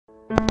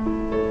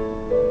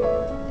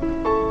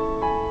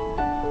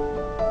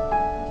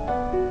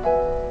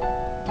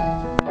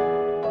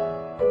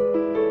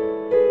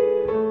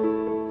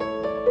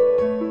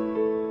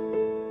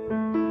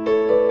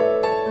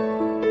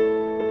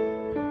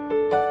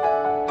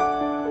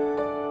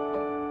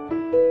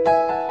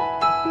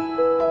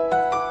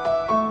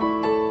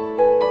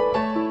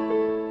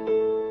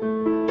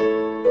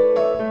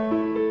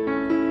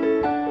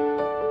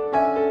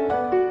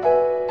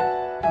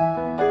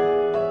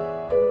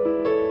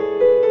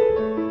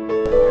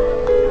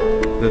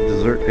The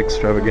dessert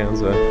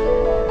extravaganza.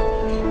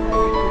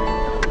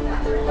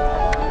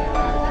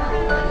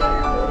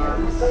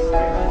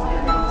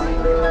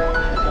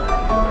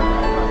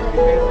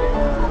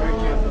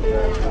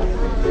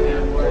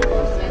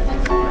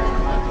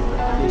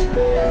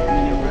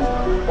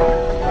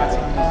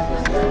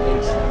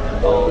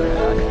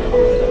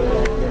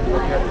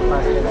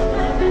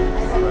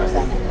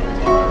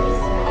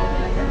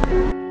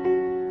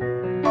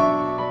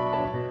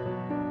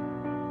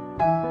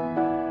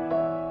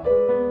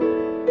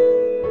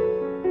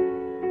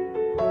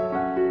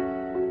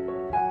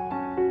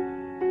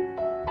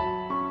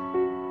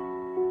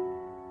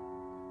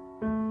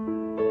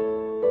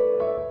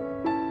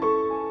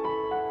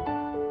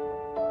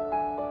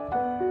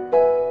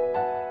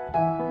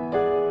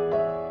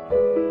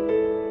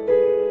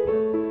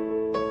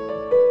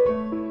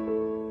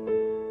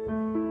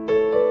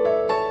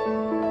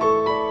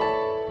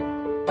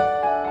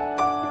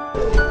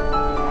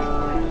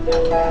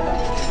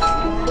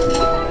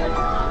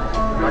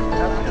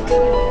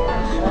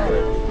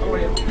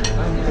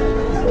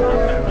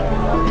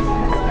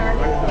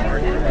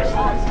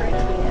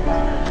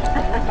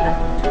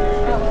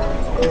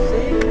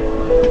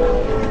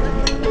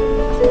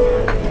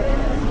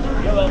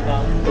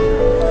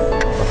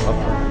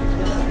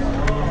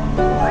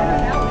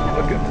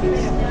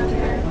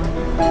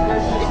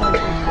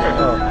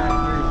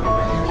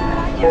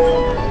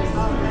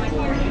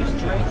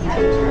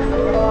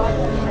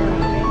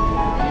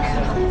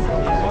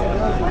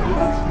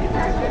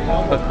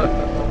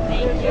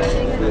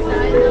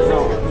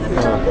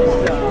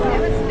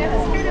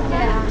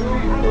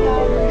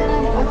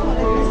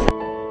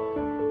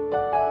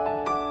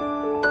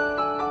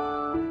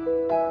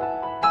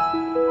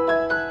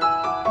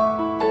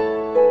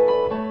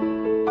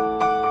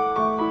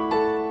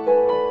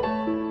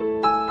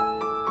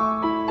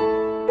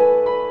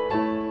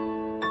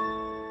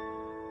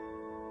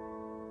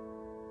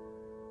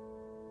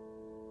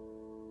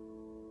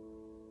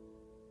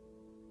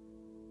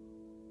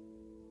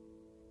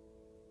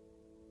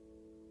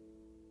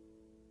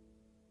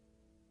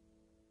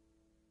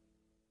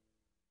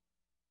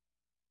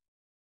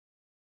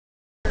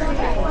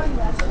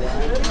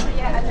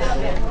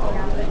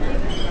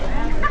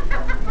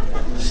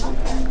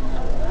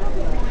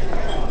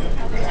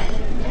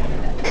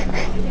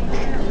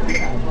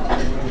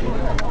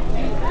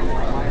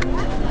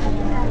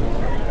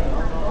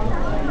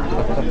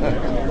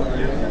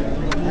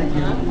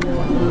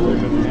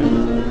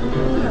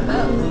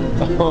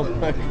 Oh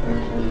my God.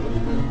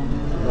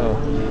 Oh.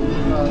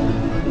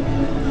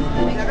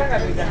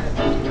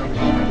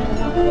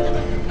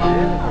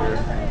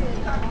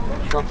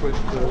 Chocolate.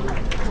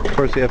 Of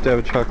course, you have to have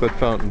a chocolate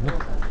fountain.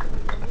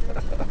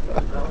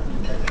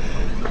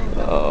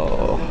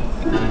 Oh.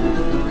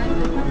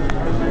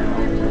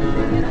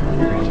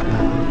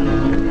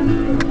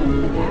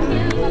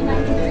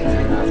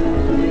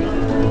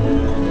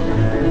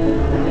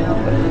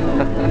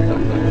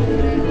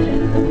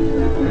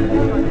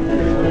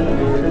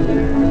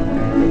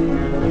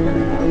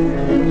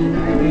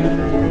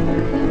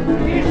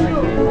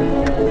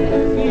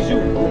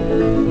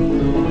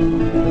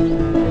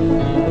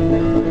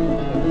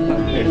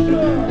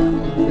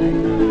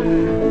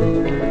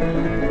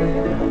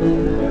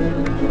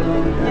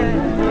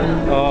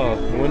 Oh,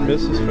 one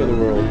misses for the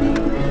world.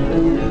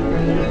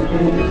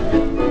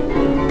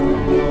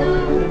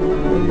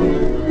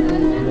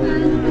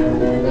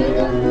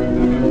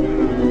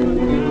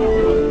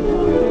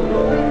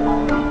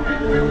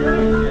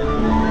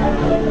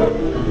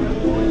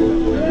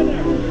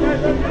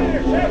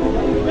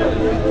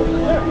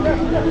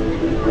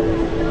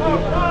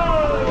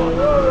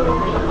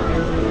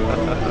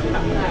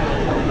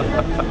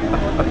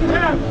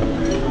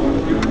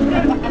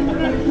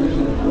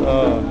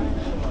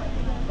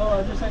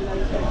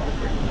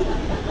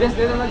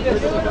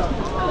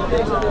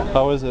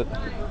 How is it?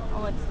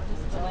 Oh, it's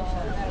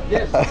delicious.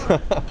 Yes.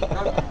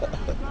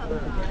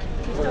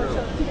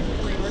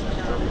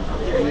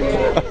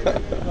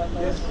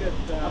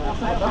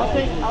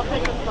 I'll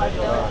take a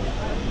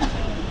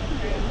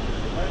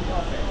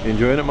 $5. You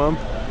enjoying it, Mom?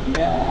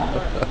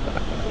 Yeah.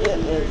 It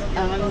is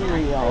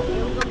unreal.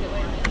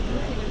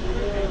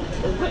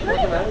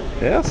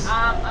 Yes?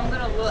 I'm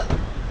gonna look.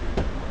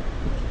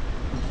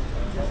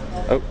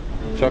 Oh,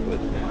 chocolate.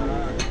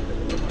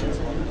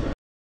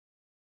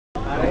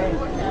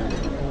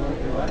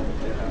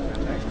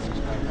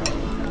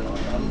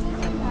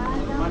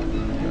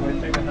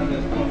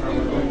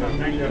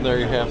 And there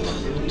you have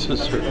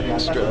Dessert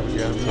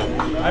extravaganza.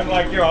 I'm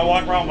like you, I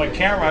walk around with my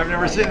camera, I've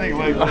never seen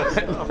anything like this.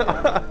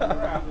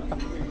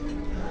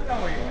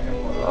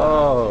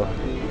 Oh,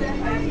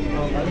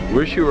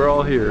 wish you were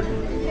all here.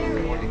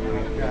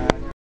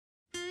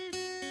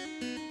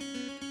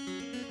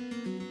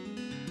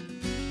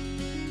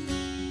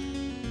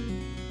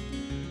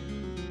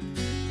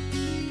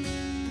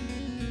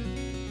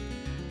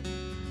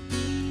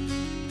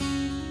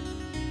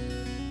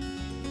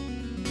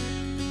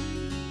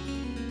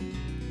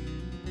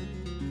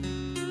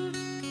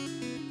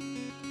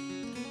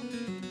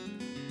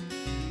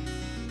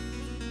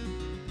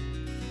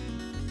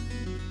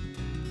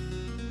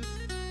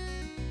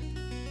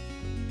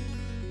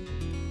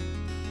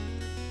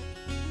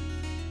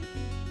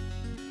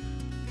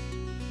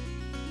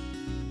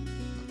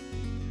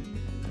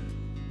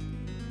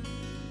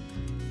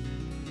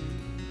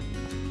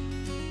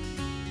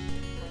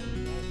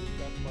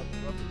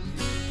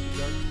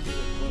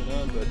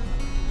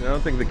 But I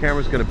don't think the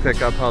camera's going to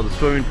pick up how the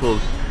swimming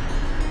pool's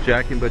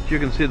jacking, but you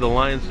can see the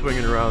line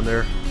swinging around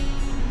there.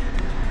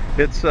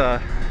 It's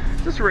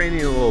just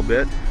raining a little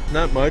bit,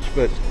 not much,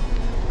 but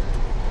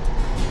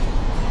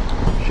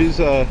she's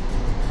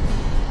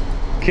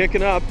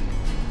kicking up.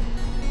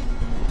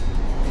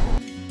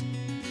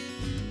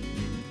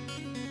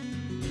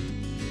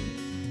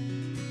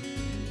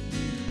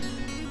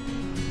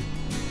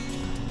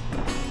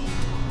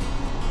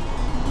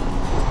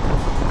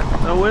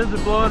 The winds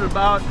are blowing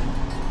about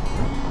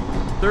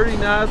 30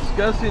 knots,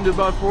 gusting to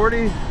about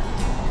 40.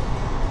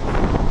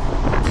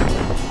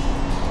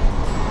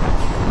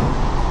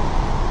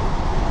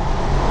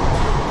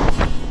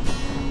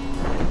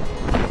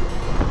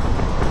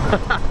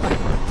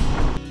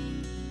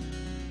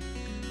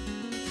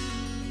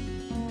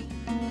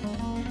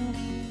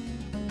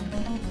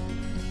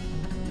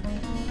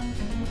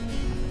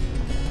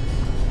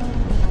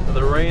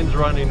 The rain's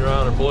running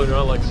around and blowing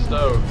around like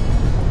snow.